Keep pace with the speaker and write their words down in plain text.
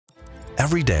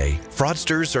Every day,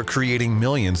 fraudsters are creating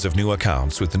millions of new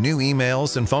accounts with new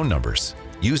emails and phone numbers,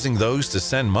 using those to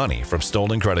send money from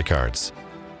stolen credit cards.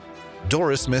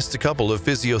 Doris missed a couple of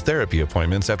physiotherapy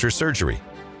appointments after surgery.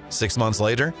 6 months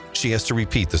later, she has to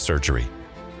repeat the surgery.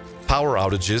 Power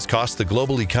outages cost the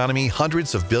global economy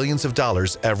hundreds of billions of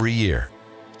dollars every year.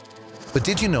 But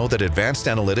did you know that advanced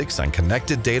analytics on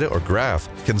connected data or graph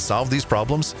can solve these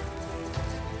problems?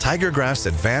 TigerGraph's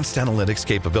advanced analytics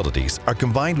capabilities are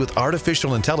combined with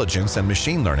artificial intelligence and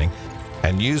machine learning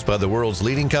and used by the world's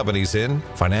leading companies in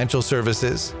financial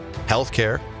services,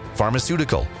 healthcare,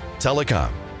 pharmaceutical, telecom,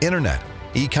 internet,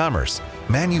 e-commerce,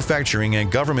 manufacturing,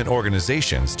 and government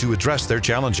organizations to address their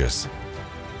challenges.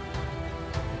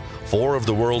 4 of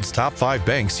the world's top 5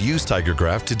 banks use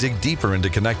TigerGraph to dig deeper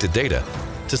into connected data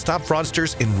to stop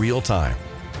fraudsters in real time.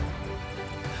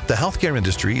 The healthcare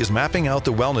industry is mapping out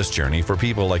the wellness journey for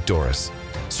people like Doris,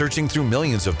 searching through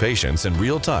millions of patients in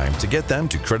real time to get them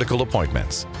to critical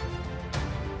appointments.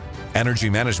 Energy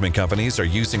management companies are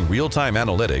using real-time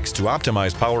analytics to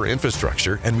optimize power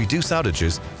infrastructure and reduce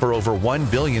outages for over 1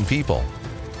 billion people.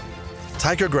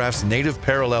 TigerGraph's native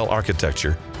parallel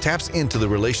architecture taps into the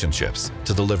relationships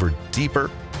to deliver deeper,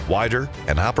 wider,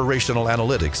 and operational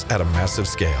analytics at a massive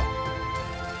scale.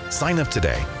 Sign up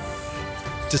today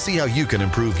to see how you can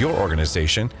improve your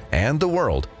organization and the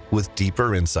world with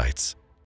deeper insights.